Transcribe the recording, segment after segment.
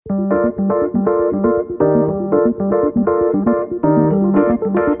I'm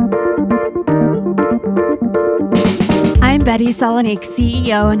Betty Salonik,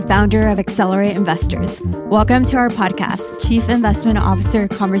 CEO and founder of Accelerate Investors. Welcome to our podcast, Chief Investment Officer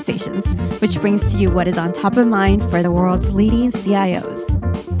Conversations, which brings to you what is on top of mind for the world's leading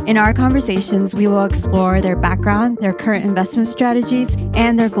CIOs. In our conversations, we will explore their background, their current investment strategies,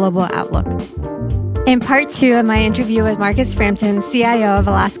 and their global outlook. In part 2 of my interview with Marcus Frampton, CIO of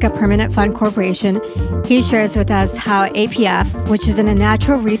Alaska Permanent Fund Corporation, he shares with us how APF, which is in a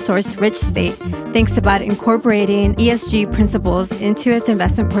natural resource-rich state, thinks about incorporating ESG principles into its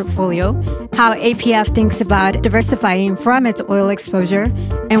investment portfolio, how APF thinks about diversifying from its oil exposure,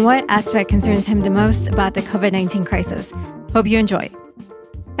 and what aspect concerns him the most about the COVID-19 crisis. Hope you enjoy.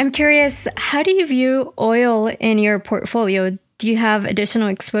 I'm curious, how do you view oil in your portfolio? Do you have additional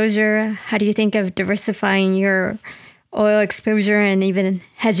exposure? How do you think of diversifying your oil exposure and even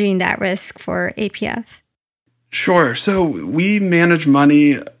hedging that risk for APF? Sure. So we manage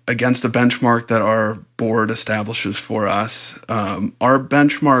money against a benchmark that our board establishes for us. Our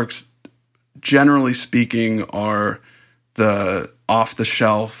benchmarks, generally speaking, are the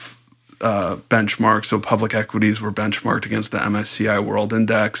off-the-shelf benchmark. So public equities were benchmarked against the MSCI World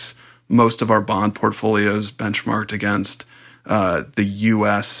Index. Most of our bond portfolios benchmarked against the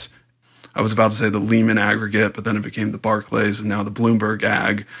U.S., I was about to say the Lehman aggregate, but then it became the Barclays and now the Bloomberg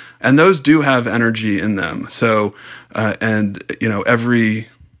Ag. And those do have energy in them. So, every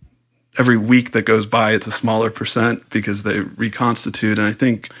week that goes by, it's a smaller percent because they reconstitute. And I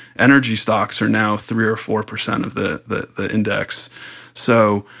think energy stocks are now 3 or 4% of the index.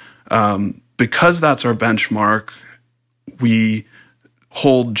 So, because that's our benchmark, we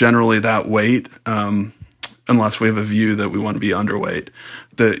hold generally that weight, unless we have a view that we want to be underweight.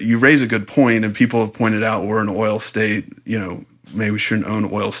 You raise a good point, and people have pointed out we're an oil state. Maybe we shouldn't own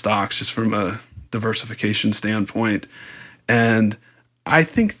oil stocks just from a diversification standpoint. And I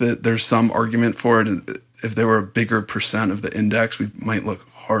think that there's some argument for it. If there were a bigger percent of the index, we might look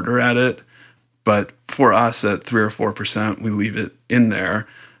harder at it. But for us, at 3 or 4%, we leave it in there.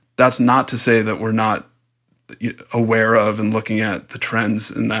 That's not to say that we're not aware of and looking at the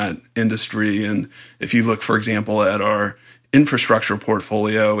trends in that industry. And if you look, for example, at our infrastructure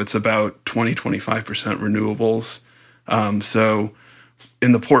portfolio, it's about 20-25% renewables. So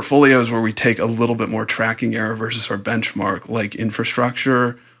in the portfolios where we take a little bit more tracking error versus our benchmark, like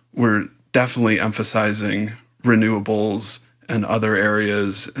infrastructure, we're definitely emphasizing renewables and other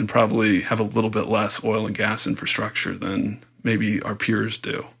areas and probably have a little bit less oil and gas infrastructure than maybe our peers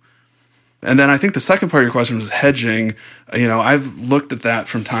do. And then I think the second part of your question was hedging. I've looked at that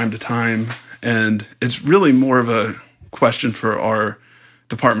from time to time, and it's really more of a question for our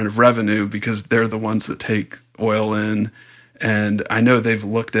Department of Revenue because they're the ones that take oil in. And I know they've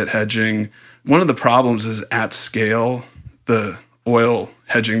looked at hedging. One of the problems is at scale, the oil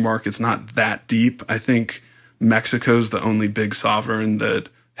hedging market's not that deep. I think Mexico's the only big sovereign that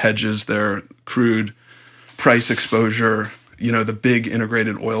hedges their crude price exposure. The big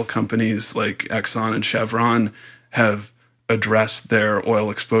integrated oil companies like Exxon and Chevron have addressed their oil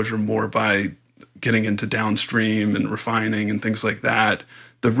exposure more by getting into downstream and refining and things like that.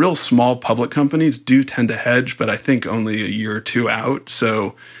 The real small public companies do tend to hedge, but I think only a year or two out.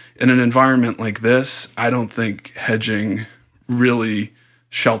 So in an environment like this, I don't think hedging really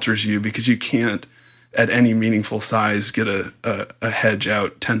shelters you because you can't, at any meaningful size, get a hedge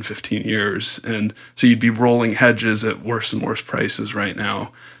out 10, 15 years. And so you'd be rolling hedges at worse and worse prices right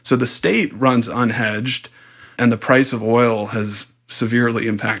now. So the state runs unhedged, and the price of oil has severely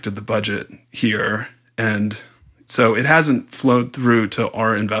impacted the budget here. And so it hasn't flowed through to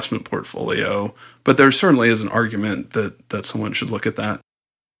our investment portfolio, but there certainly is an argument that someone should look at that.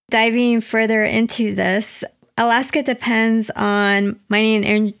 Diving further into this, Alaska depends on mining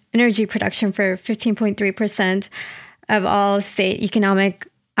and energy production for 15.3% of all state economic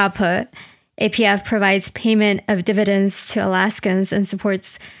output. APF provides payment of dividends to Alaskans and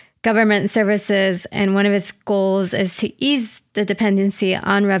supports government services, and one of its goals is to ease the dependency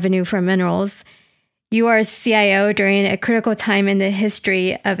on revenue from minerals. You are CIO during a critical time in the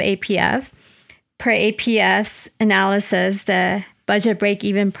history of APF. Per APF's analysis, the budget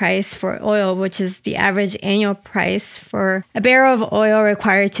break-even price for oil, which is the average annual price for a barrel of oil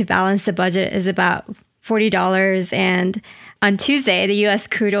required to balance the budget, is about $40. And on Tuesday, the U.S.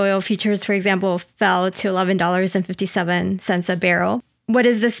 crude oil futures, for example, fell to $11.57 a barrel. What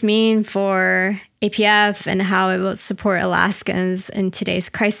does this mean for APF and how it will support Alaskans in today's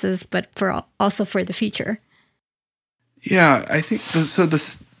crisis, but also for the future? Yeah, I think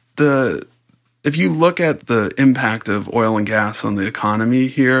the If you look at the impact of oil and gas on the economy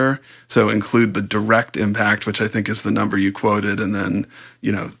here, so include the direct impact, which I think is the number you quoted, and then,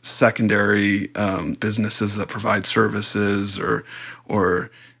 secondary businesses that provide services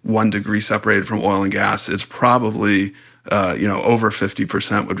or 1 degree separated from oil and gas, it's probably, over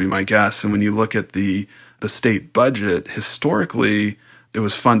 50% would be my guess. And when you look at the state budget, historically, it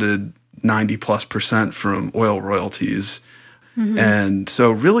was funded 90+% from oil royalties. Mm-hmm. And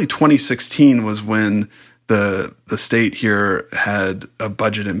so really 2016 was when the state here had a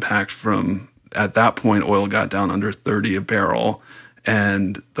budget impact from, at that point, oil got down under 30 a barrel.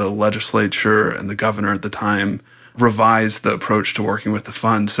 And the legislature and the governor at the time revised the approach to working with the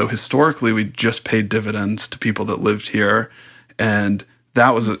fund. So historically, we just paid dividends to people that lived here. And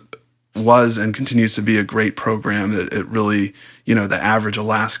that was and continues to be a great program. It really, the average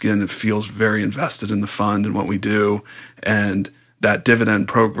Alaskan feels very invested in the fund and what we do. And that dividend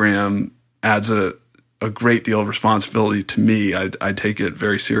program adds a great deal of responsibility to me. I take it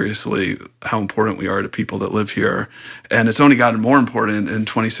very seriously how important we are to people that live here. And it's only gotten more important. In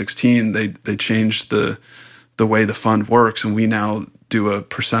 2016, they changed the way the fund works, and we now do a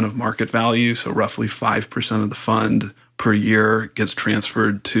percent of market value. So roughly 5% of the fund per year gets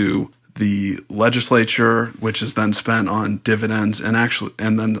transferred to the legislature, which is then spent on dividends and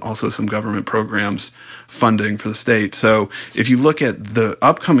then also some government programs funding for the state. So if you look at the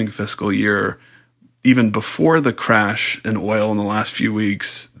upcoming fiscal year, even before the crash in oil in the last few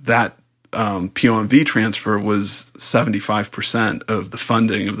weeks, that POMV transfer was 75% of the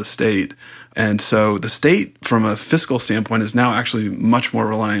funding of the state. And so the state, from a fiscal standpoint, is now actually much more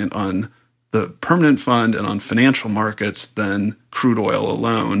reliant on the permanent fund and on financial markets than crude oil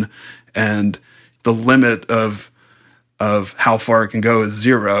alone. And the limit of how far it can go is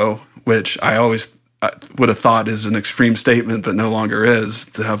zero, which I always would have thought is an extreme statement, but no longer is,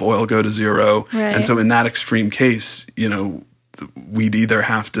 to have oil go to zero. Right. And so in that extreme case, we'd either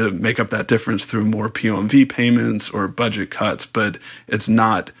have to make up that difference through more POMV payments or budget cuts, but it's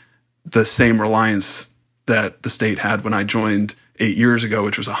not the same reliance that the state had when I joined 8 years ago,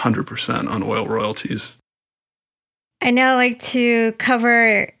 which was 100% on oil royalties. I now like to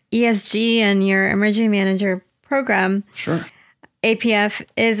cover ESG and your emerging manager program. Sure. APF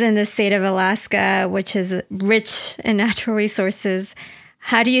is in the state of Alaska, which is rich in natural resources.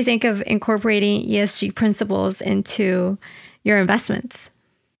 How do you think of incorporating ESG principles into your investments?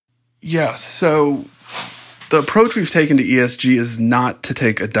 Yeah, so the approach we've taken to ESG is not to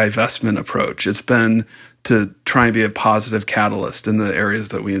take a divestment approach. It's been to try and be a positive catalyst in the areas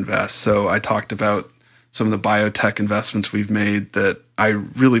that we invest. So I talked about some of the biotech investments we've made that I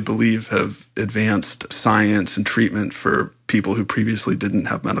really believe have advanced science and treatment for people who previously didn't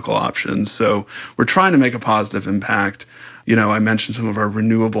have medical options. So we're trying to make a positive impact. I mentioned some of our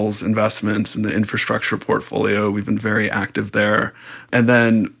renewables investments in the infrastructure portfolio. We've been very active there. And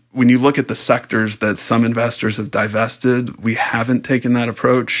then when you look at the sectors that some investors have divested, we haven't taken that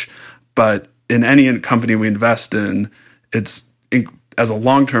approach. But in any company we invest in, as a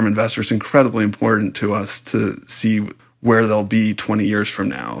long-term investor, it's incredibly important to us to see where they'll be 20 years from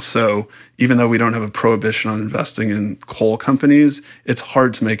now. So even though we don't have a prohibition on investing in coal companies, it's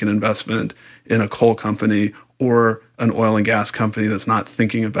hard to make an investment in a coal company or an oil and gas company that's not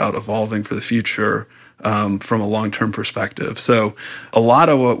thinking about evolving for the future from a long-term perspective. So a lot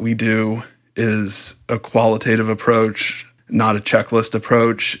of what we do is a qualitative approach, not a checklist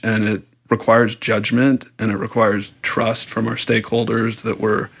approach, and it requires judgment and it requires trust from our stakeholders that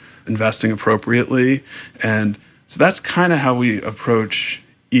we're investing appropriately. And so that's kind of how we approach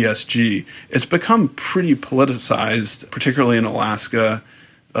ESG. It's become pretty politicized, particularly in Alaska.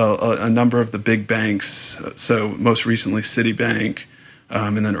 A number of the big banks, so most recently Citibank,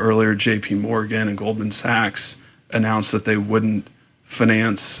 and then earlier JP Morgan and Goldman Sachs, announced that they wouldn't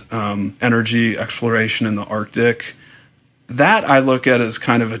finance energy exploration in the Arctic. That I look at as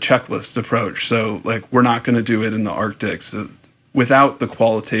kind of a checklist approach. So we're not going to do it in the Arctic. So without the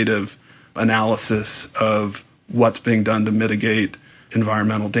qualitative analysis of what's being done to mitigate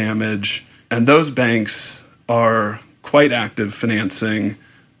environmental damage. And those banks are quite active financing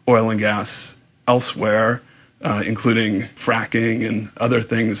oil and gas elsewhere, including fracking and other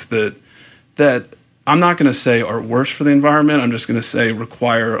things that I'm not going to say are worse for the environment. I'm just going to say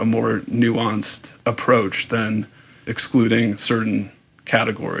require a more nuanced approach than excluding certain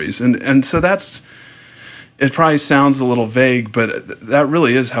categories. And so it probably sounds a little vague, but that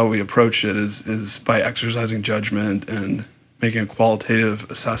really is how we approach it, is by exercising judgment and making a qualitative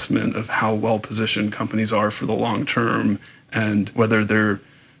assessment of how well-positioned companies are for the long term and whether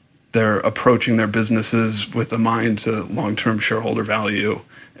they're approaching their businesses with a mind to long-term shareholder value.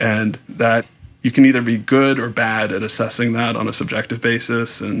 And that you can either be good or bad at assessing that on a subjective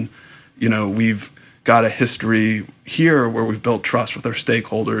basis. And, we've got a history here where we've built trust with our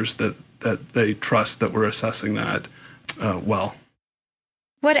stakeholders that they trust that we're assessing that well.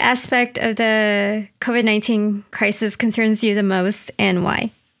 What aspect of the COVID-19 crisis concerns you the most and why?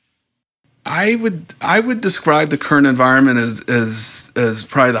 I would describe the current environment as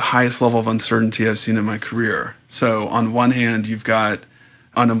probably the highest level of uncertainty I've seen in my career. So on one hand, you've got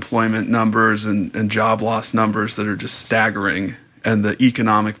unemployment numbers and job loss numbers that are just staggering, and the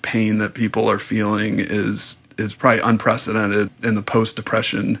economic pain that people are feeling is probably unprecedented in the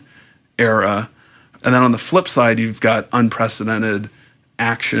post-Depression era. And then on the flip side, you've got unprecedented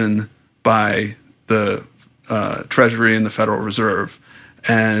action by the Treasury and the Federal Reserve.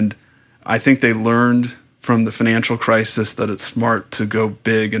 And I think they learned from the financial crisis that it's smart to go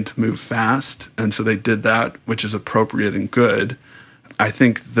big and to move fast. And so they did that, which is appropriate and good. I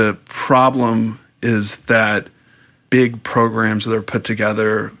think the problem is that big programs that are put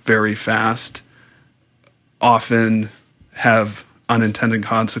together very fast often have unintended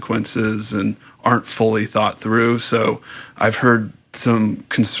consequences and aren't fully thought through. So I've heard some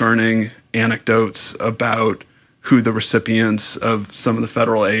concerning anecdotes about who the recipients of some of the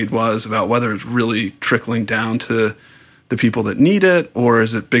federal aid was, about whether it's really trickling down to the people that need it, or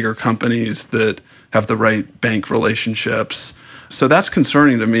is it bigger companies that have the right bank relationships? So that's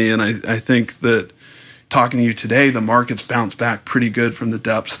concerning to me. And I think that talking to you today, the markets bounced back pretty good from the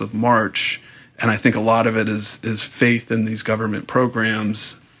depths of March. And I think a lot of it is faith in these government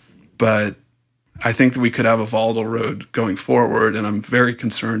programs. But I think that we could have a volatile road going forward. And I'm very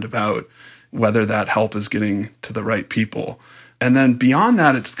concerned about whether that help is getting to the right people. And then beyond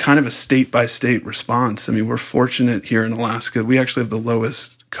that, it's kind of a state-by-state response. I mean, we're fortunate here in Alaska. We actually have the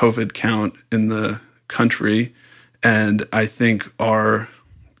lowest COVID count in the country. And I think our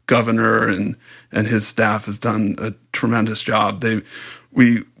governor and his staff have done a tremendous job.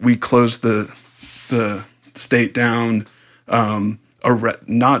 We closed the state down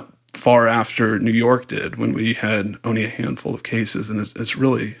not far after New York did, when we had only a handful of cases, and it's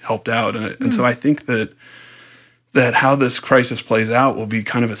really helped out. And so I think that how this crisis plays out will be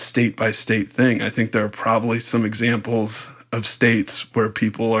kind of a state-by-state thing. I think there are probably some examples of states where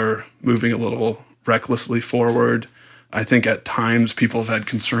people are moving a little recklessly forward. I think at times people have had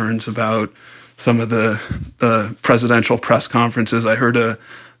concerns about some of the presidential press conferences. I heard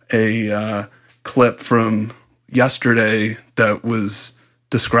a clip from yesterday that was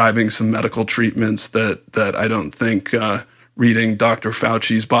describing some medical treatments that I don't think reading Dr.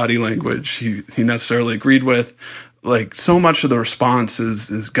 Fauci's body language he necessarily agreed with. Like, so much of the response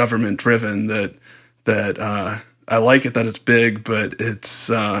is government driven that I like it that it's big, but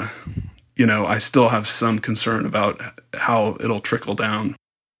it's I still have some concern about how it'll trickle down.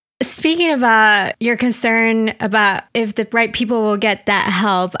 Speaking about your concern about if the right people will get that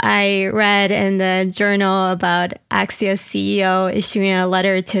help, I read in the journal about Axia's CEO issuing a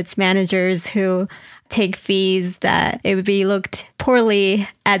letter to its managers who take fees that it would be looked poorly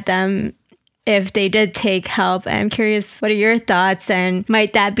at them if they did take help. I'm curious, what are your thoughts, and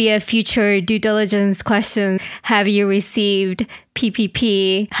might that be a future due diligence question? Have you received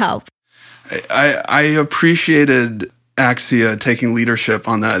PPP help? I appreciated Axia taking leadership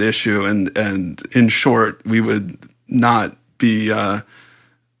on that issue, and in short, we would not be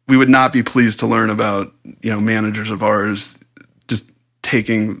pleased to learn about managers of ours just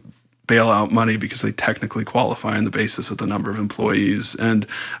taking bailout money because they technically qualify on the basis of the number of employees. And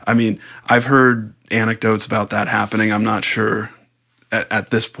I mean, I've heard anecdotes about that happening. I'm not sure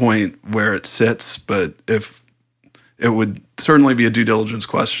at this point where it sits, but if it would certainly be a due diligence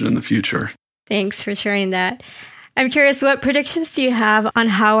question in the future. Thanks for sharing that. I'm curious, what predictions do you have on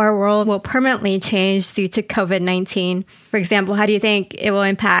how our world will permanently change due to COVID-19? For example, how do you think it will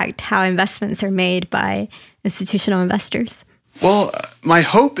impact how investments are made by institutional investors? Well, my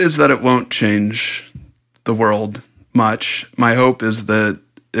hope is that it won't change the world much. My hope is that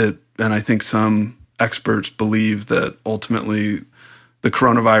and I think some experts believe that ultimately the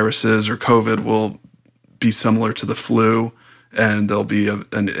coronaviruses or COVID will be similar to the flu, and there'll be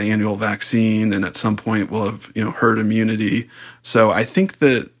an annual vaccine, and at some point we'll have herd immunity. So I think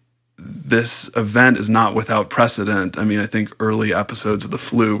that this event is not without precedent. I mean, I think early episodes of the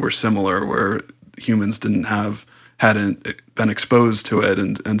flu were similar, where humans hadn't been exposed to it,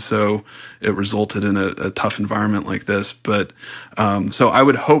 and so it resulted in a tough environment like this. But so I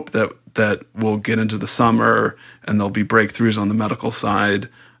would hope that we'll get into the summer and there'll be breakthroughs on the medical side,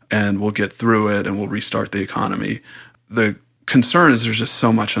 and we'll get through it and we'll restart the economy. The concern is there's just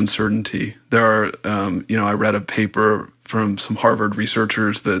so much uncertainty. There are, I read a paper from some Harvard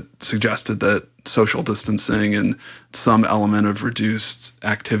researchers that suggested that social distancing and some element of reduced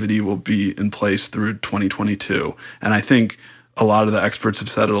activity will be in place through 2022. And I think a lot of the experts have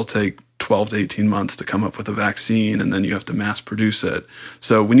said it'll take 12 to 18 months to come up with a vaccine, and then you have to mass produce it.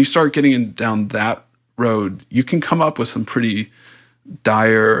 So when you start getting down that road, you can come up with some pretty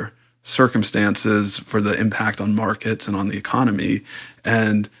dire circumstances for the impact on markets and on the economy.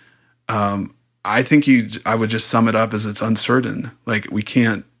 And I think I would just sum it up as it's uncertain. Like we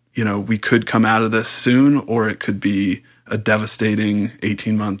can't, we could come out of this soon, or it could be a devastating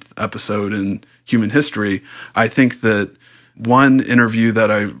 18-month episode in human history. I think that one interview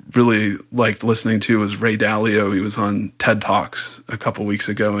that I really liked listening to was Ray Dalio. He was on TED Talks a couple weeks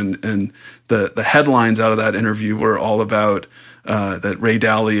ago, and the headlines out of that interview were all about that Ray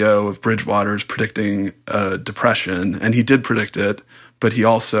Dalio of Bridgewater is predicting depression, and he did predict it, but he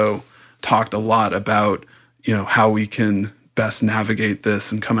also talked a lot about how we can best navigate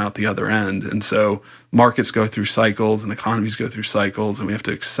this and come out the other end. And so markets go through cycles and economies go through cycles, and we have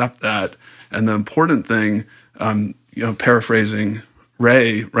to accept that. And the important thing, paraphrasing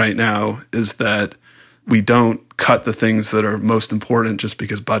Ray right now, is that we don't cut the things that are most important just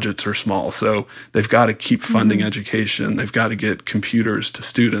because budgets are small. So they've got to keep funding education. They've got to get computers to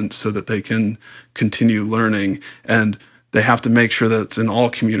students so that they can continue learning. And they have to make sure that it's in all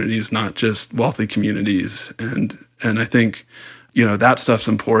communities, not just wealthy communities. And I think, that stuff's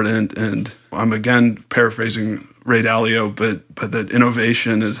important. And I'm again paraphrasing Ray Dalio, but that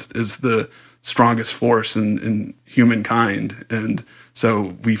innovation is the strongest force in humankind. And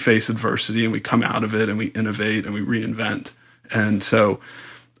so we face adversity and we come out of it and we innovate and we reinvent. And so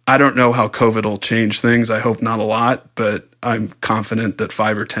I don't know how COVID will change things. I hope not a lot, but I'm confident that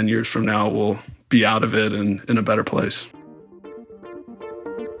 5 or 10 years from now we'll be out of it and in a better place.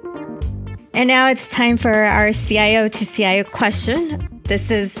 And now it's time for our CIO to CIO question. This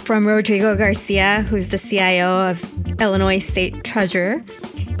is from Rodrigo Garcia, who's the CIO of Illinois State Treasurer.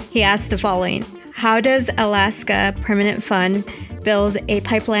 He asked the following: how does Alaska Permanent Fund build a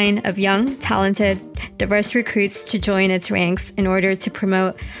pipeline of young, talented, diverse recruits to join its ranks in order to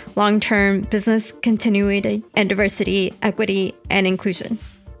promote long-term business continuity and diversity, equity, and inclusion?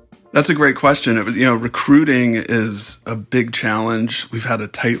 That's a great question. Recruiting is a big challenge. We've had a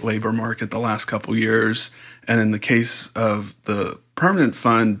tight labor market the last couple years. And in the case of the Permanent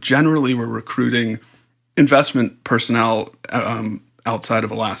Fund, generally we're recruiting investment personnel outside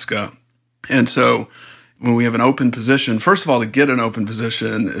of Alaska. And so when we have an open position, first of all, to get an open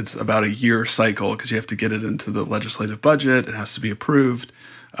position, it's about a year cycle because you have to get it into the legislative budget. It has to be approved.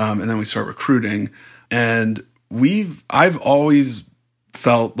 And then we start recruiting. And I've always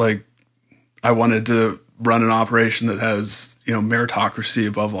felt like I wanted to run an operation that has, meritocracy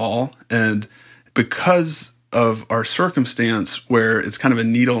above all. And because of our circumstance where it's kind of a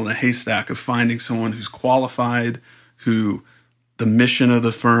needle in a haystack of finding someone who's qualified, who the mission of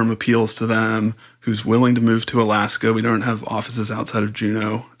the firm appeals to them, who's willing to move to Alaska. We don't have offices outside of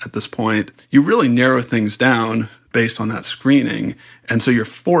Juneau at this point. You really narrow things down based on that screening. And so you're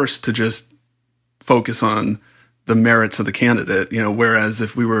forced to just focus on the merits of the candidate, whereas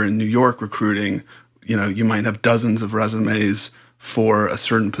if we were in New York recruiting, you might have dozens of resumes for a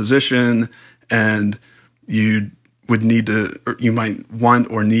certain position, and you might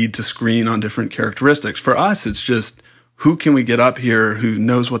want or need to screen on different characteristics. For us, it's just, who can we get up here who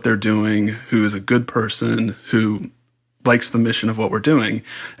knows what they're doing, who is a good person, who likes the mission of what we're doing.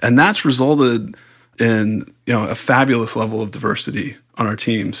 And that's resulted in, a fabulous level of diversity on our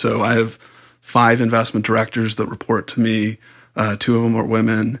team. So I have 5 investment directors that report to me. 2 of them are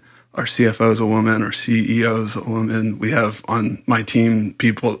women. Our CFO is a woman. Our CEO is a woman. We have on my team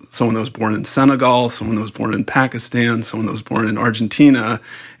someone that was born in Senegal, someone that was born in Pakistan, someone that was born in Argentina.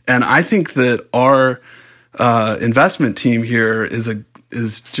 And I think that our investment team here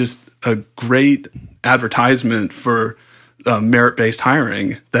is just a great advertisement for merit-based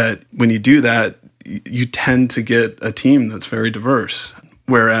hiring, that when you do that, you tend to get a team that's very diverse.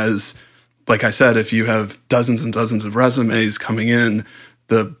 Whereas, like I said, if you have dozens and dozens of resumes coming in,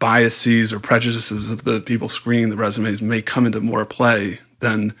 the biases or prejudices of the people screening the resumes may come into more play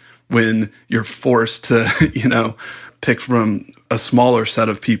than when you're forced to, pick from a smaller set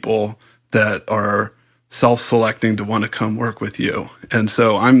of people that are self-selecting to want to come work with you. And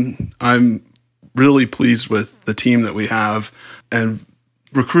so I'm really pleased with the team that we have. And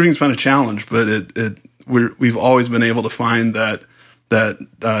recruiting's been a challenge, but we've always been able to find that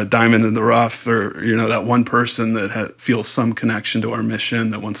diamond in the rough, or that one person that feels some connection to our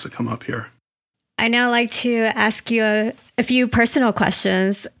mission that wants to come up here. I now like to ask you a few personal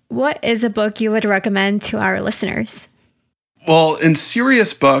questions. What is a book you would recommend to our listeners? Well, in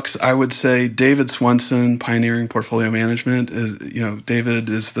serious books, I would say David Swensen, Pioneering Portfolio Management. David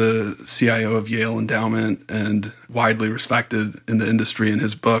is the CIO of Yale Endowment and widely respected in the industry. And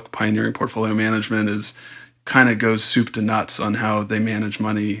his book, Pioneering Portfolio Management, is kind of goes soup to nuts on how they manage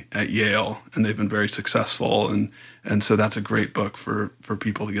money at Yale, and they've been very successful. And so that's a great book for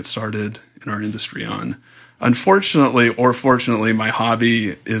people to get started in our industry on. Unfortunately or fortunately, my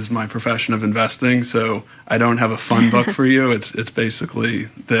hobby is my profession of investing, so I don't have a fun book for you. It's basically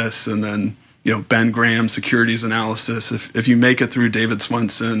this, and then Ben Graham, Securities Analysis. If you make it through David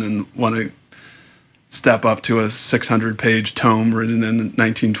Swensen and want to step up to a 600-page tome written in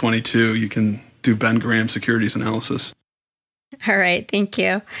 1922, you can do Ben Graham, Securities Analysis. All right, thank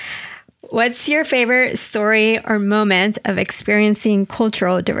you. What's your favorite story or moment of experiencing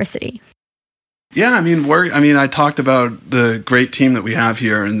cultural diversity? Yeah, I talked about the great team that we have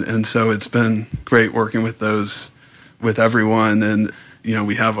here, and so it's been great working with everyone. And,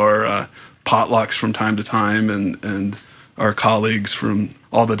 we have our potlucks from time to time, and our colleagues from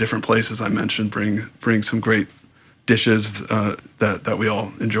all the different places I mentioned bring some great dishes that we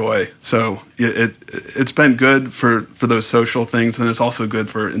all enjoy. So it's been good for those social things, and it's also good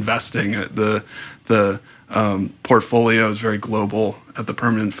for investing. The portfolio is very global at the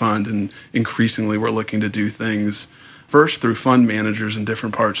Permanent Fund, and increasingly we're looking to do things first through fund managers in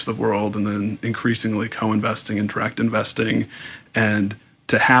different parts of the world, and then increasingly co-investing and direct investing. And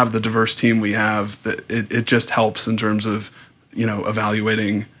to have the diverse team we have, it just helps in terms of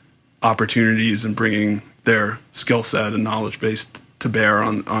evaluating opportunities and bringing their skill set and knowledge base to bear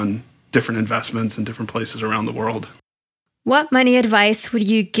on different investments in different places around the world. What money advice would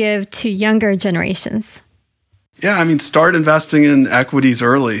you give to younger generations? Yeah, start investing in equities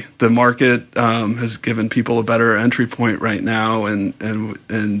early. The market has given people a better entry point right now,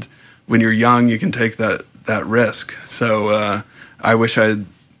 and when you're young, you can take that risk. So I wish I had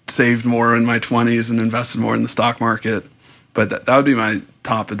saved more in my 20s and invested more in the stock market, but that would be my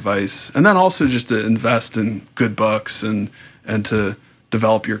top advice. And then also just to invest in good books and to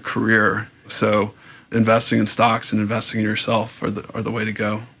develop your career. So investing in stocks and investing in yourself are the way to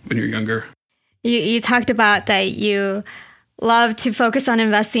go when you're younger. You talked about that you love to focus on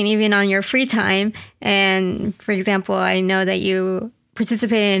investing even on your free time. And for example, I know that you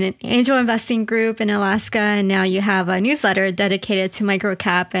participate in an angel investing group in Alaska, and now you have a newsletter dedicated to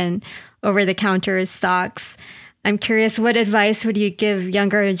microcap and over-the-counter stocks. I'm curious, what advice would you give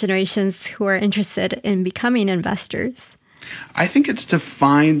younger generations who are interested in becoming investors? I think it's to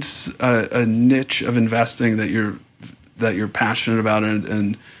find a niche of investing that you're passionate about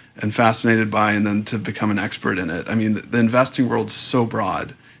and fascinated by, and then to become an expert in it. The investing world is so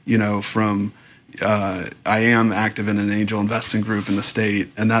broad, from I am active in an angel investing group in the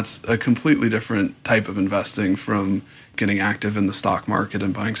state, and that's a completely different type of investing from getting active in the stock market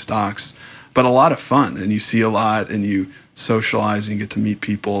and buying stocks, but a lot of fun, and you see a lot, and you socialize, and you get to meet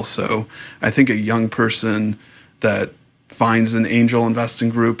people. So I think a young person that finds an angel investing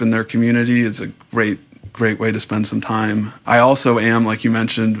group in their community is a great way to spend some time. I also am, like you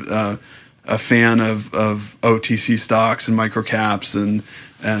mentioned, a fan of OTC stocks and microcaps, and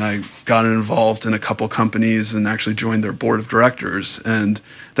I got involved in a couple companies and actually joined their board of directors, and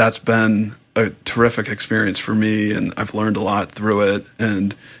that's been a terrific experience for me, and I've learned a lot through it.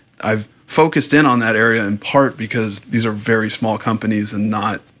 And I've focused in on that area in part because these are very small companies and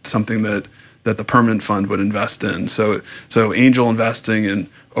not something that the Permanent Fund would invest in. So angel investing and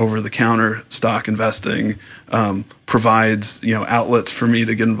over-the-counter stock investing provides outlets for me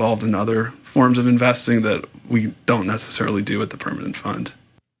to get involved in other forms of investing that we don't necessarily do at the Permanent Fund.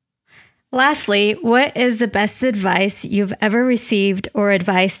 Lastly, what is the best advice you've ever received or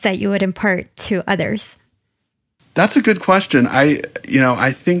advice that you would impart to others? That's a good question. I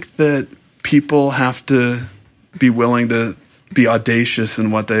think that people have to be willing to be audacious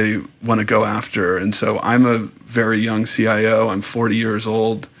in what they want to go after. And so I'm a very young CIO. I'm 40 years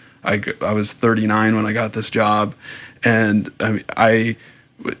old. I was 39 when I got this job. And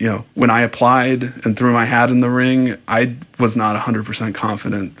when I applied and threw my hat in the ring, I was not 100%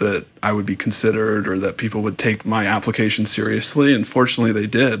 confident that I would be considered or that people would take my application seriously. And fortunately, they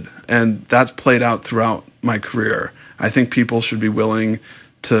did. And that's played out throughout my career. I think people should be willing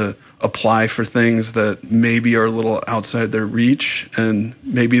to apply for things that maybe are a little outside their reach, and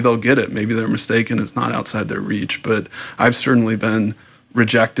maybe they'll get it. Maybe they're mistaken. It's not outside their reach. But I've certainly been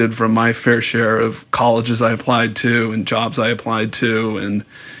rejected from my fair share of colleges I applied to and jobs I applied to. And,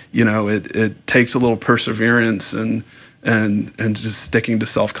 it takes a little perseverance and just sticking to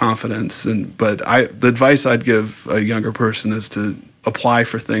self-confidence. But the advice I'd give a younger person is to apply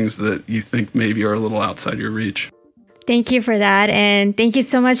for things that you think maybe are a little outside your reach. Thank you for that. And thank you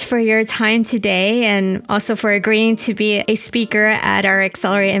so much for your time today and also for agreeing to be a speaker at our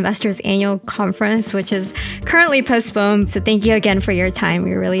Accelerate Investors annual conference, which is currently postponed. So thank you again for your time.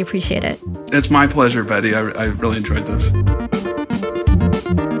 We really appreciate it. It's my pleasure, Betty. I really enjoyed this.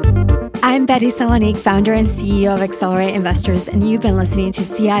 I'm Betty Salonique, founder and CEO of Accelerate Investors, and you've been listening to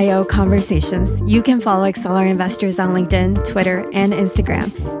CIO Conversations. You can follow Accelerate Investors on LinkedIn, Twitter, and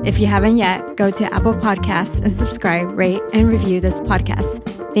Instagram. If you haven't yet, go to Apple Podcasts and subscribe, rate, and review this podcast.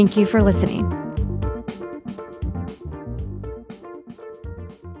 Thank you for listening.